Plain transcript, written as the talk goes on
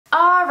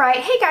Alright,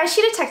 hey guys,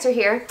 She Detector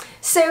here.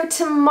 So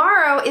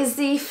tomorrow is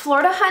the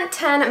Florida Hunt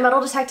 10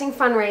 Metal Detecting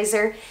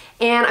Fundraiser,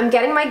 and I'm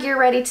getting my gear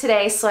ready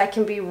today so I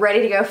can be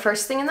ready to go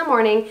first thing in the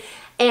morning.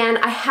 And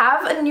I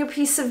have a new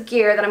piece of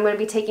gear that I'm going to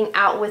be taking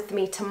out with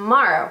me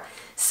tomorrow.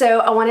 So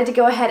I wanted to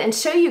go ahead and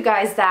show you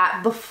guys that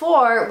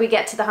before we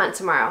get to the hunt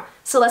tomorrow.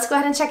 So let's go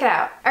ahead and check it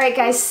out. Alright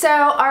guys, so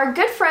our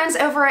good friends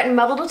over at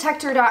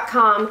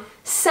metal-detector.com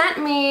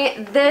sent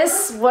me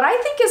this, what I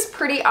think is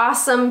pretty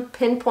awesome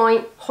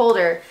pinpoint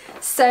holder.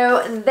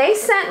 So they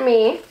sent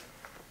me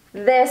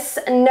this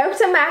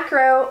Nokta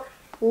Macro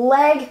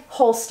leg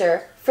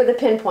holster for the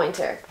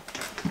pinpointer.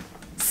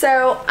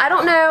 So I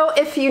don't know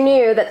if you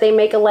knew that they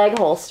make a leg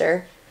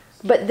holster,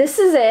 but this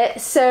is it.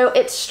 So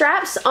it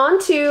straps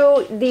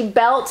onto the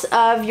belt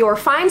of your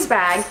finds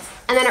bag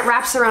and then it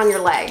wraps around your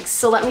legs.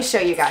 So let me show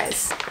you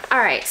guys. All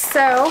right,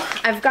 so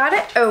I've got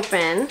it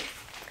open.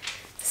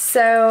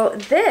 So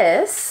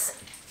this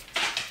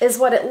is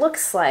what it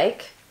looks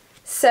like.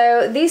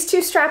 So these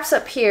two straps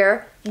up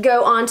here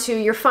go onto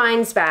your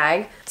finds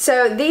bag.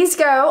 So these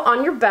go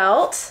on your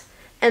belt,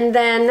 and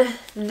then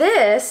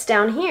this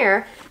down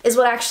here is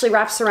what actually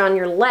wraps around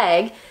your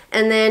leg,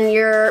 and then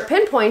your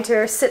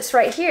pinpointer sits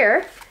right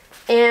here.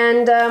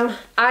 And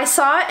I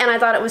saw it and I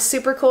thought it was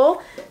super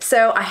cool,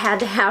 so I had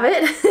to have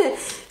it.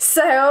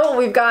 So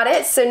we've got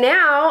it. So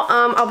now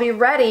I'll be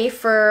ready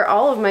for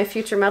all of my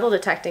future metal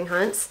detecting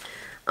hunts.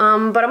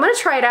 But I'm going to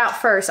try it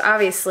out first,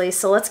 obviously,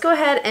 so let's go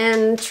ahead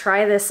and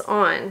try this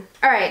on.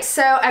 Alright,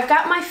 so I've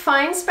got my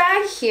finds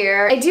bag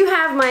here. I do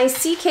have my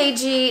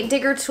CKG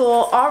digger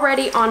tool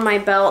already on my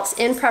belt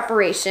in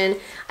preparation.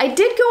 I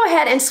did go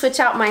ahead and switch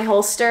out my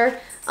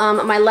holster,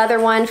 my leather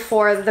one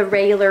for the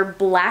regular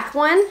black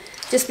one,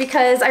 just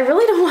because I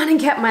really don't want to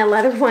get my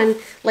leather one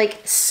like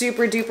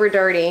super duper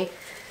dirty.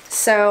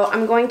 So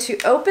I'm going to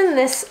open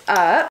this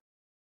up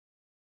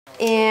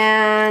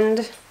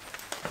and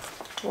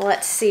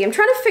let's see, I'm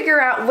trying to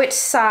figure out which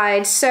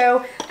side.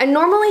 So I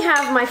normally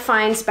have my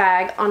finds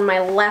bag on my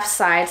left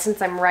side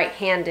since I'm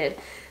right-handed.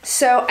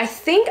 So I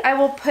think I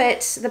will put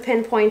the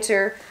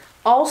pinpointer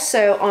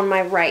also on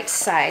my right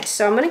side.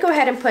 So I'm going to go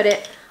ahead and put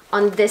it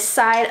on this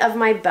side of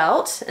my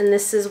belt, and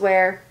this is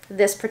where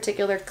this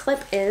particular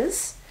clip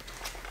is.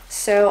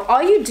 So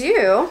all you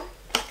do,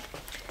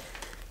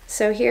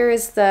 so here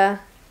is the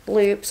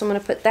loop. So I'm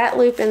going to put that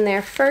loop in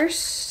there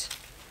first.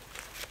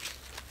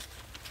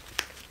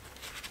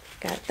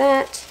 Got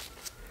that.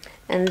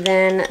 And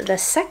then the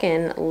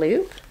second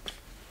loop,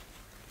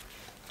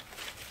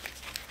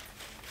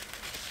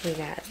 we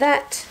got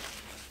that.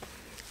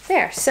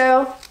 There,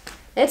 so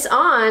it's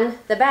on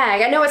the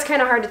bag. I know it's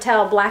kind of hard to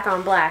tell black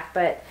on black,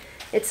 but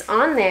it's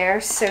on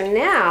there. So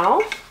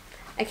now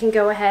I can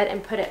go ahead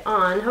and put it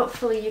on.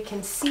 Hopefully you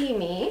can see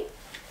me.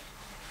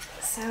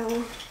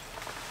 So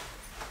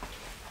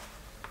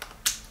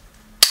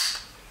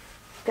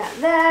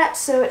got that,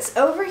 so it's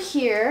over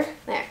here.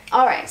 There.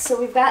 Alright, so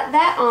we've got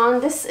that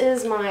on. This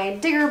is my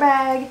digger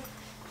bag,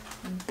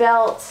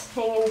 belt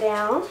hanging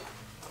down.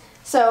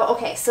 So,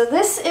 okay, so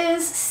this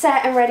is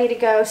set and ready to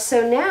go.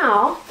 So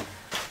now,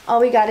 all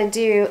we gotta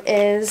do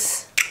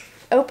is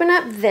open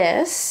up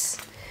this,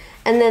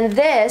 and then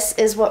this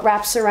is what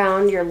wraps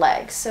around your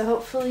legs. So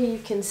hopefully you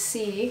can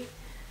see.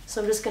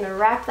 So I'm just gonna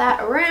wrap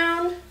that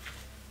around.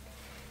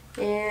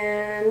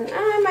 And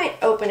I might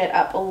open it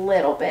up a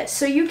little bit.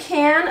 So you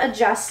can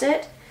adjust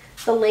it,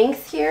 the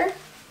length here.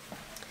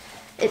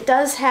 It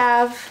does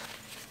have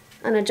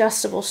an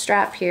adjustable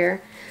strap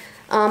here.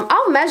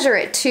 I'll measure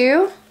it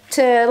too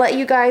to let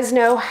you guys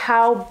know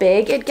how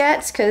big it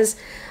gets, because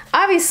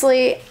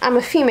obviously I'm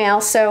a female,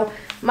 so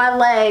my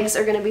legs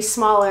are going to be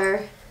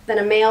smaller than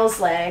a male's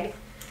leg.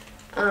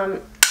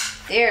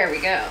 There we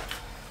go.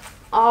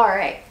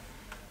 Alright.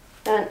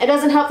 Done. It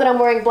doesn't help that I'm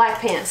wearing black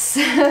pants.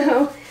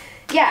 So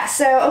yeah,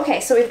 so okay,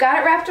 so we've got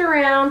it wrapped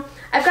around.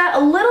 I've got a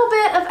little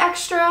bit of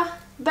extra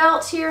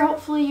belt here.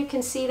 Hopefully you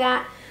can see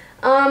that.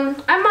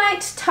 I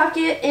might tuck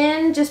it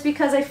in just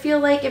because I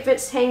feel like if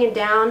it's hanging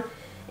down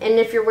and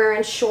if you're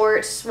wearing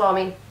shorts, well, I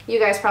mean, you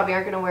guys probably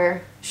aren't going to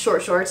wear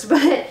short shorts,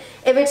 but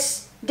if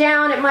it's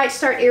down, it might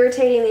start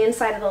irritating the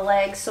inside of the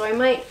leg, so I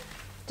might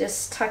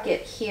just tuck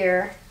it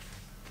here.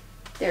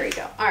 There we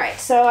go. All right,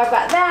 so I've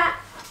got that.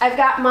 I've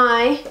got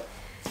my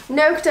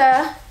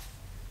Nokta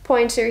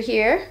pointer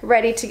here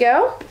ready to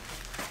go.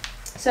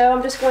 So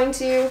I'm just going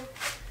to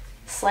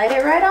slide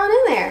it right on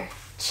in there.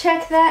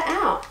 Check that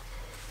out.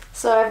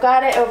 So I've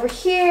got it over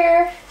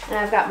here, and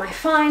I've got my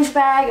finds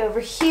bag over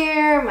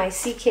here, my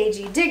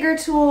CKG digger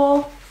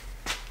tool.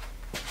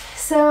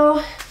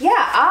 So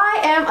yeah,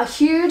 I am a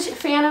huge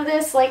fan of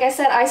this. Like I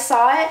said, I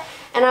saw it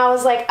and I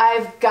was like,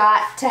 I've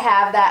got to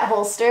have that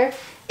holster.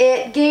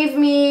 It gave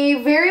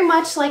me very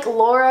much like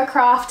Laura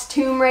Croft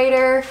Tomb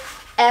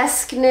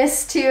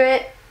Raider-esque-ness to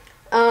it.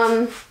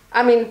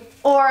 I mean,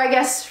 or I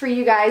guess for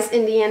you guys,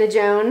 Indiana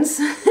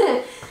Jones.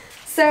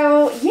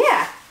 So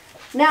yeah,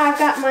 now I've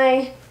got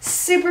my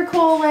super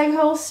cool leg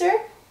holster,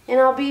 and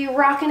I'll be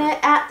rocking it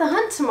at the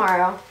hunt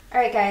tomorrow.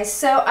 Alright guys,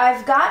 so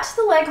I've got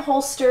the leg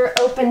holster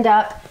opened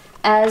up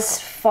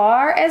as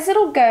far as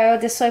it'll go.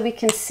 This way we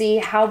can see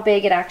how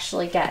big it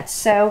actually gets.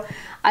 So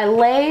I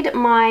laid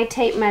my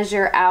tape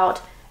measure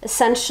out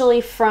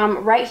essentially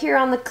from right here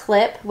on the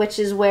clip, which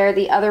is where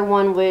the other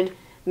one would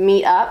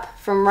meet up,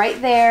 from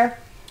right there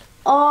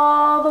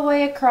all the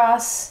way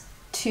across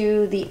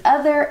to the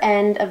other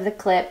end of the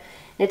clip.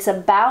 It's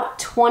about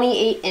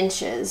 28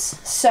 inches.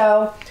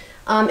 So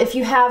if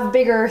you have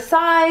bigger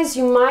thighs,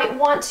 you might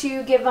want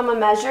to give them a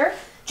measure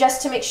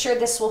just to make sure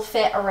this will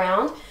fit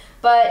around.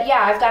 But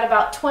yeah, I've got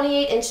about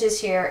 28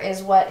 inches here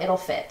is what it'll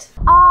fit.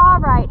 All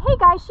right, hey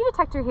guys, She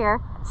Detector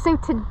here. So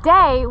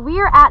today we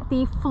are at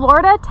the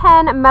Florida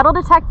 10 Metal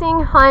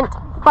Detecting Hunt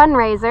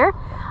Fundraiser.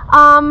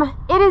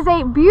 It is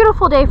a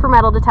beautiful day for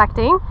metal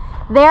detecting.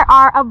 There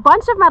are a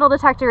bunch of metal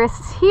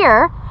detectorists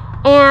here,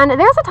 and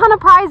there's a ton of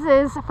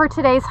prizes for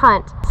today's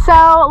hunt.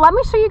 So let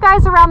me show you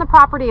guys around the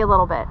property a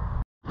little bit.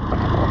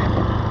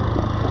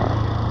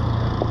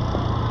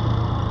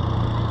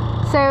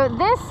 So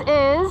this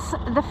is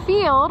the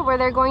field where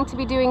they're going to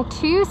be doing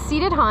 2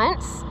 seated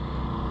hunts.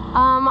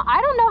 I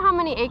don't know how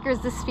many acres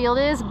this field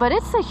is, but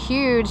it's a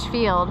huge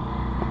field.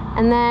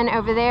 And then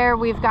over there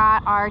we've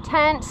got our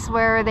tents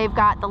where they've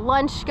got the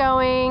lunch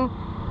going.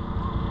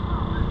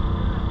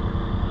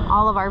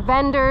 All of our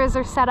vendors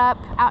are set up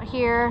out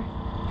here.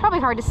 Probably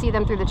hard to see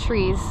them through the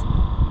trees.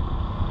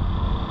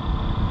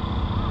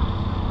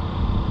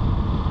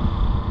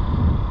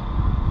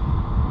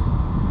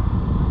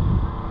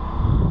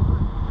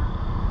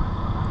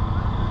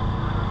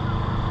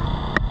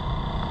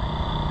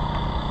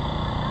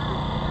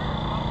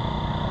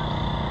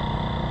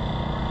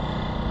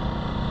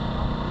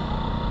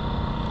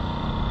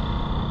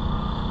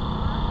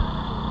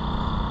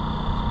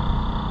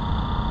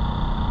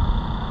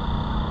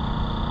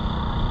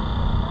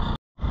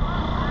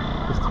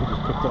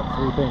 Picked up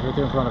 3 things right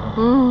there in front of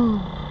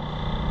him.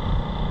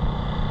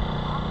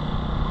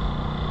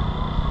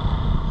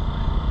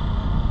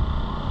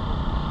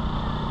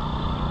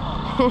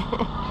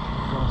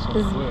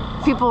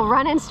 People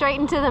running straight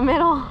into the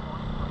middle.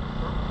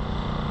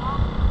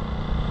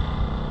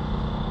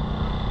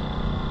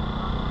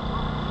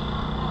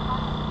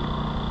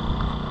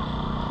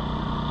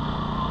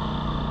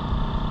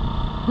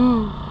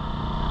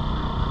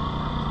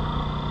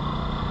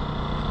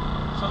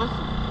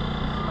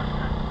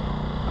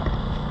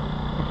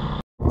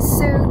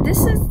 So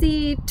this is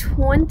the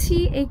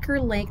 20-acre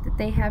lake that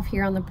they have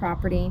here on the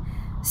property.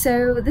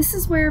 So this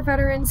is where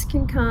veterans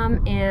can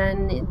come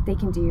and they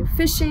can do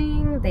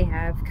fishing. They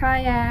have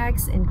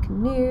kayaks and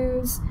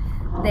canoes.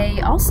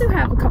 They also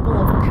have a couple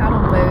of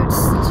paddle boats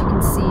that you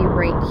can see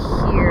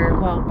right here,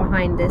 well,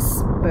 behind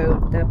this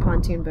boat, the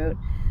pontoon boat.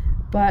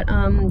 But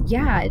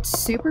yeah, it's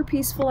super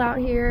peaceful out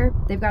here.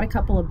 They've got a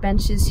couple of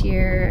benches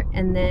here,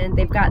 and then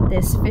they've got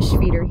this fish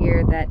feeder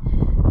here that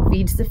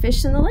feeds the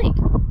fish in the lake.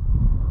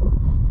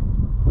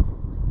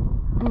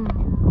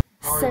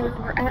 So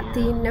we're at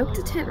the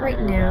Nokta tent right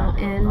now,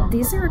 and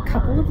these are a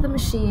couple of the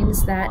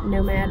machines that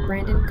Nomad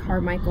Brandon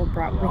Carmichael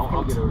brought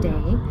with him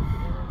today.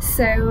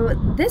 So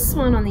this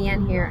one on the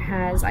end here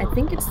has, I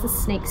think it's the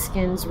snake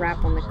skins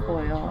wrap on the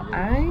coil.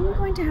 I'm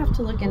going to have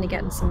to look into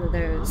getting some of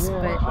those,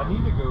 but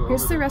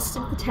here's the rest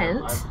of the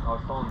tent.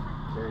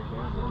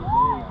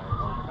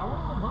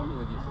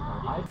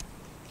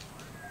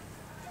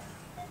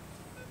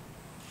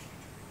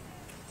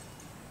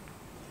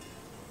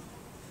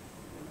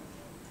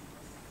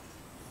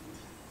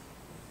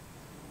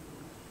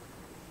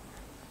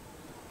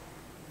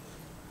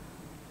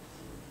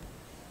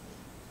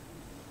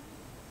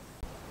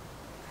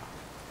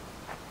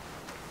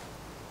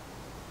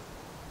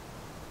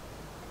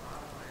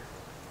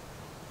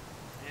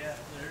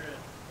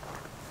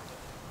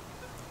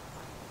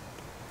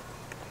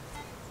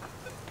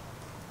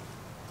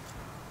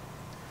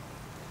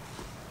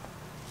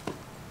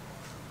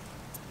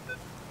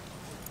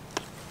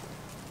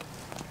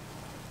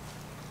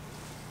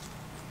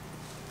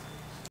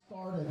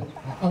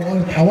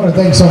 I want to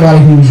thank somebody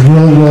who's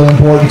really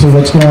important to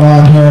what's going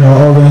on here in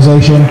our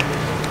organization.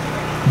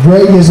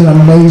 Greg is an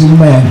amazing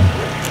man,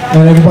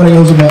 and everybody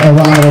owes him a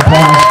round of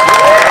applause.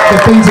 The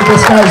things that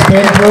this guy's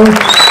been through,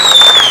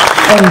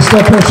 and he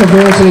still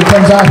perseveres, and he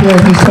comes out here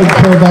and he's taking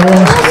care of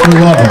veterans. We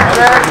love him.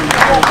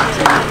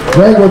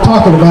 Greg, we're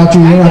talking about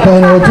you. You're not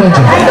paying no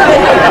attention.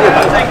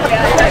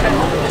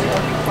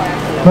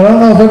 But I don't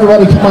know if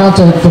everybody came out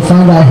to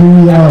find out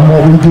who we are and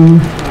what we do.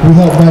 We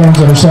help veterans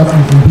that are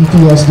suffering from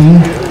PTSD.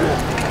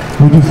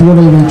 We do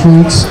 4-day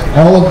retreats.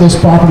 All of this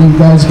property you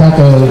guys got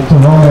to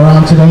roam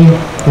around today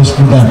is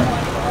for them.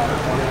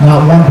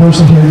 Not one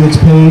person here gets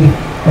paid.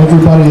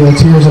 Everybody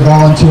that's here is a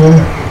volunteer.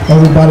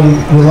 Everybody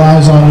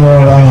relies on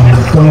your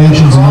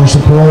donations and your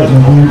support,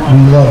 and we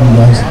love you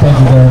guys. Thank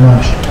you very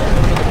much.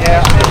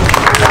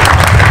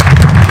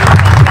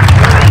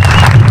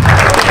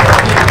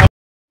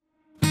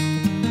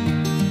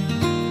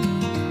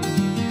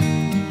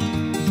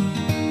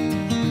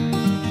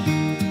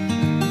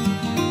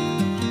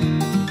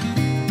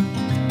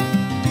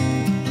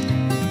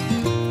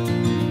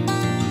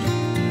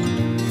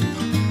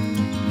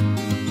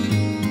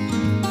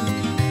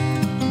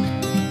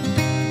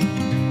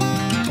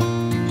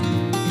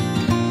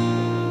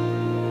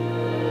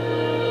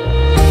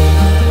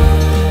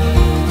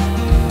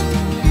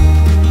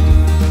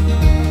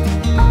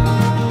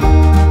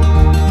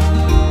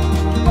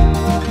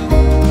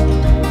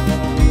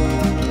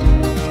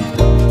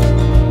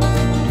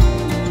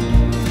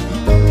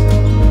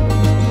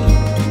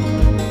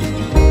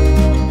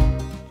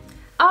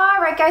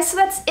 guys, so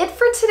that's it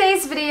for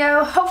today's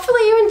video.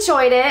 Hopefully you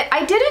enjoyed it.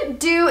 I didn't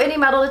do any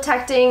metal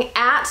detecting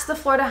at the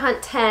Florida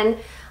Hunt 10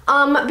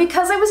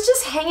 because I was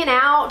just hanging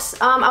out.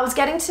 I was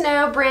getting to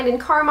know Brandon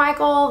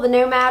Carmichael, the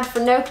nomad for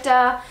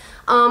Nokta.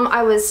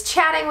 I was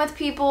chatting with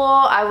people.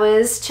 I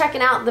was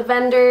checking out the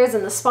vendors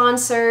and the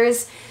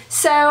sponsors.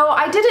 So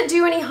I didn't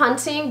do any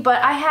hunting,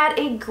 but I had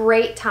a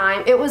great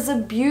time. It was a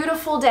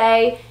beautiful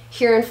day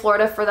here in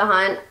Florida for the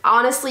hunt.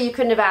 Honestly, you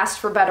couldn't have asked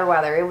for better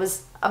weather. It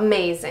was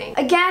amazing.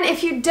 Again,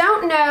 if you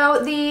don't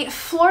know, the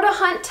Florida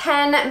Hunt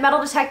 10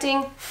 Metal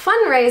Detecting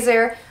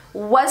Fundraiser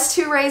was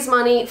to raise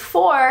money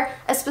for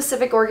a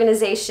specific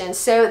organization.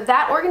 So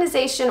that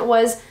organization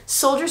was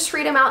Soldiers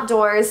Freedom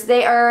Outdoors.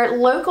 They are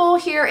local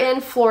here in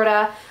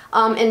Florida,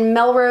 in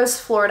Melrose,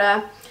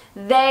 Florida.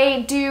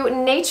 They do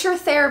nature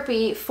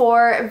therapy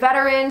for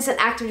veterans and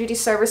active duty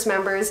service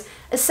members,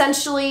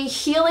 essentially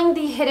healing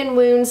the hidden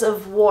wounds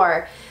of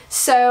war.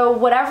 So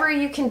whatever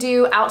you can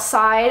do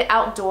outside,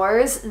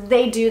 outdoors,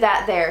 they do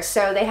that there.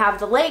 So they have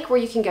the lake where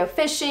you can go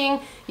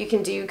fishing, you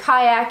can do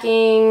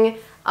kayaking,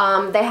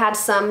 they had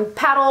some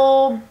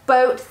paddle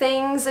boat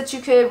things that you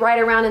could ride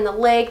around in the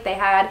lake. They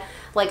had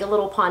like a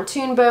little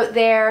pontoon boat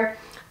there.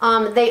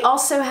 They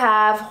also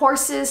have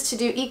horses to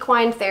do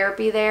equine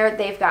therapy there.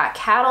 They've got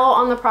cattle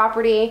on the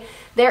property.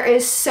 There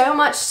is so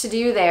much to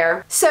do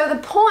there. So the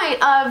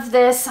point of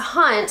this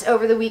hunt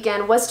over the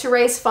weekend was to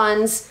raise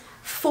funds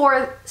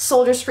for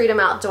Soldiers Freedom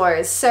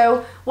Outdoors.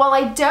 So while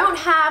I don't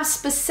have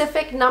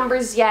specific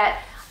numbers yet,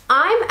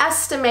 I'm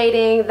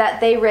estimating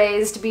that they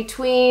raised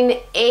between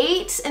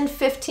 $8,000 and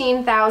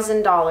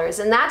 $15,000,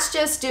 and that's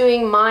just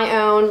doing my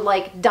own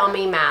like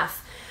dummy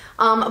math.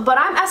 But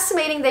I'm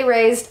estimating they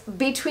raised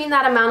between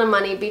that amount of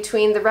money,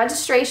 between the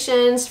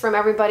registrations from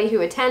everybody who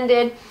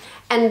attended,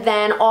 and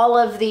then all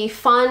of the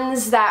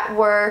funds that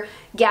were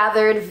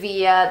gathered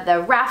via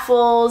the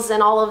raffles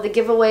and all of the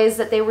giveaways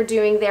that they were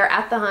doing there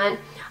at the hunt.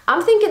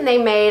 I'm thinking they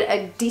made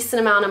a decent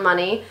amount of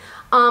money,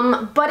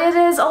 but it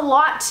is a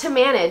lot to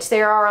manage.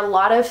 There are a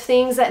lot of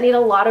things that need a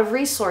lot of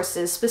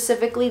resources,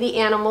 specifically the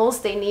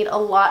animals. They need a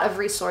lot of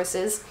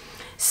resources.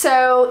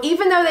 So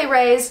even though they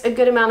raised a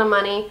good amount of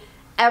money,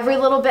 every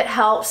little bit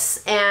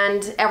helps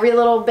and every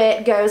little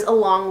bit goes a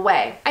long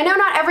way. I know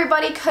not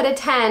everybody could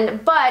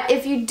attend, but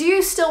if you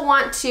do still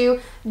want to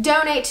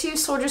donate to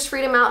Soldiers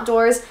Freedom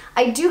Outdoors,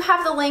 I do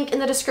have the link in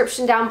the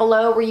description down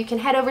below where you can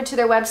head over to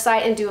their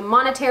website and do a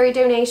monetary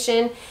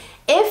donation.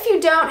 If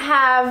you don't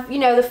have, you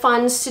know, the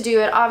funds to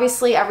do it,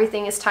 obviously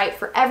everything is tight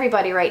for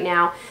everybody right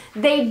now.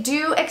 They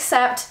do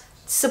accept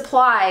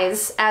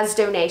supplies as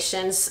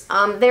donations.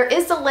 There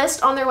is a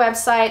list on their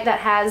website that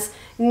has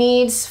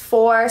needs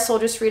for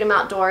Soldiers Freedom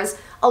Outdoors.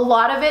 A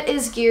lot of it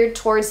is geared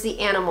towards the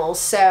animals,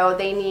 so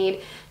they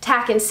need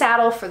tack and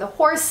saddle for the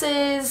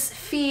horses,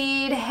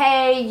 feed,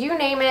 hay, you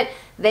name it,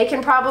 they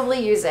can probably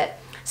use it.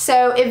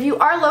 So if you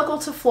are local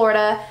to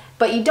Florida,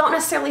 but you don't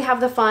necessarily have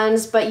the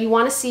funds, but you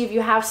want to see if you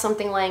have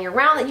something laying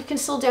around that you can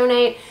still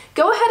donate,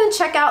 go ahead and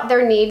check out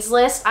their needs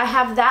list. I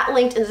have that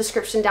linked in the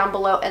description down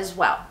below as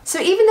well.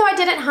 So even though I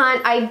didn't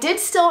hunt, I did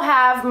still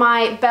have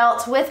my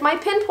belt with my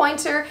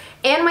pinpointer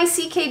and my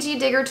CKG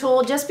digger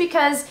tool, just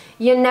because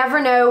you never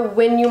know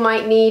when you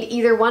might need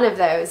either one of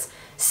those.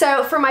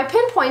 So for my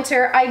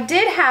pinpointer, I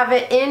did have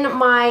it in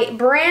my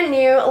brand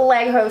new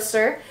leg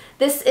holster.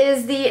 This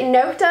is the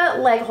Nokta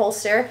leg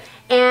holster.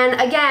 And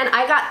again,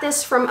 I got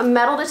this from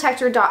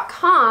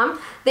MetalDetector.com.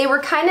 They were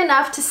kind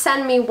enough to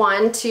send me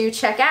one to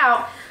check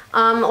out.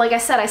 Like I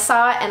said, I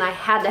saw it and I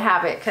had to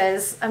have it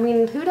because, I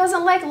mean, who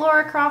doesn't like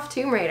Laura Croft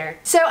Tomb Raider?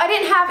 So I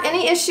didn't have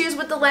any issues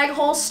with the leg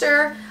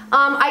holster.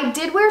 I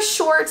did wear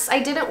shorts. I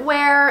didn't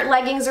wear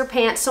leggings or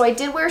pants, so I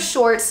did wear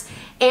shorts.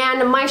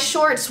 And my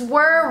shorts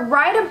were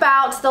right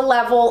about the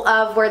level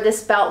of where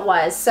this belt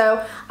was.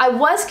 So I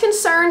was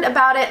concerned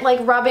about it like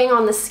rubbing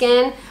on the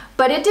skin,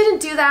 but it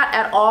didn't do that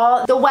at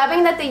all. The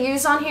webbing that they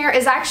use on here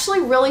is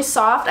actually really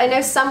soft. I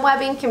know some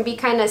webbing can be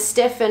kind of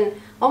stiff and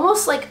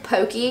almost like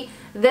pokey.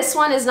 This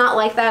one is not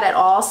like that at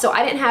all, so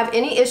I didn't have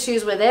any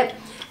issues with it.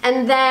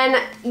 And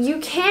then you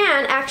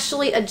can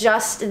actually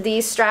adjust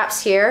these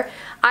straps here.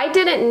 I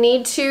didn't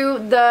need to.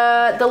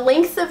 The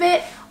length of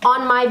it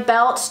on my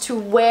belt to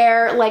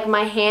where like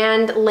my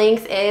hand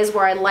length is,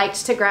 where I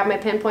liked to grab my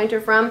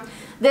pinpointer from,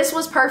 this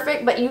was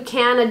perfect, but you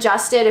can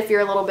adjust it if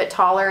you're a little bit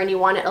taller and you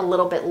want it a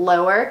little bit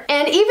lower.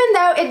 And even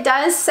though it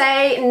does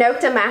say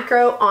Nokta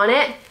Macro on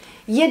it,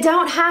 you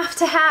don't have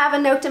to have a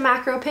Nokta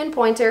Macro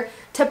pinpointer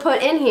to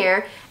put in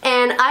here.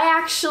 And I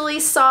actually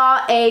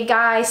saw a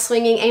guy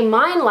swinging a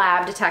Mine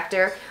Lab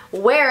detector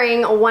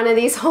wearing one of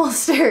these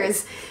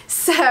holsters.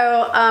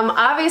 So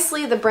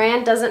obviously the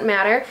brand doesn't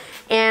matter.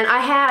 And I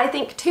had, I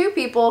think, 2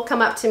 people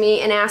come up to me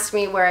and ask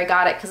me where I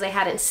got it because they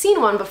hadn't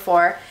seen one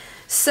before.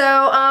 So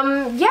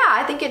yeah,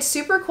 I think it's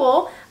super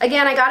cool.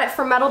 Again, I got it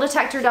from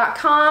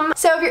MetalDetector.com.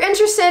 So if you're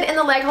interested in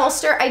the leg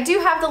holster, I do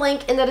have the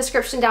link in the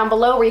description down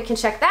below where you can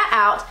check that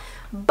out.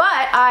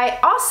 But I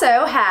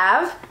also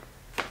have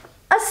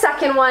a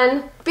second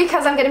one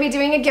because I'm going to be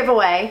doing a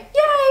giveaway.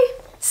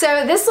 Yay!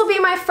 So this will be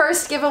my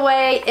first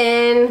giveaway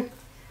in,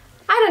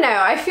 I don't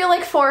know, I feel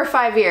like 4 or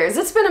 5 years.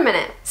 It's been a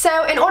minute.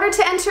 So in order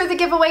to enter the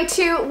giveaway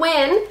to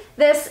win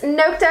this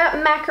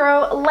Nokta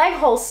Macro leg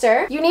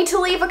holster, you need to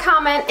leave a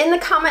comment in the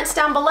comments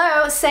down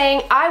below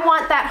saying, I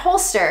want that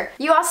holster.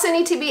 You also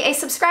need to be a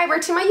subscriber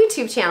to my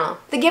YouTube channel.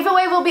 The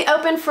giveaway will be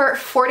open for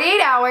 48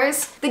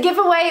 hours. The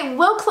giveaway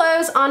will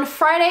close on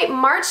Friday,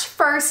 March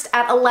 1st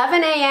at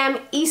 11 a.m.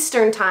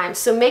 Eastern Time.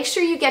 So make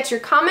sure you get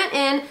your comment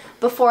in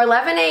before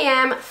 11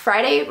 a.m.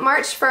 Friday,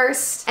 March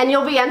 1st, and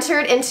you'll be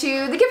entered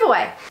into the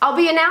giveaway. I'll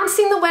be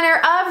announcing the winner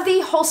of the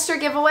holster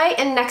giveaway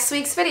in next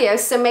week's video,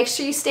 so make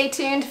sure you stay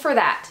tuned for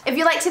that. If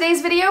you like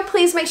today's video,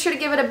 please make sure to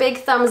give it a big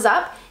thumbs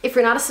up. If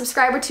you're not a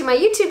subscriber to my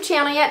YouTube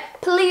channel yet,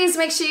 please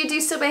make sure you do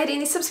so by hitting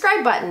the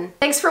subscribe button.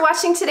 Thanks for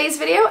watching today's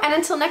video, and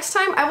until next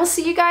time, I will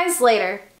see you guys later.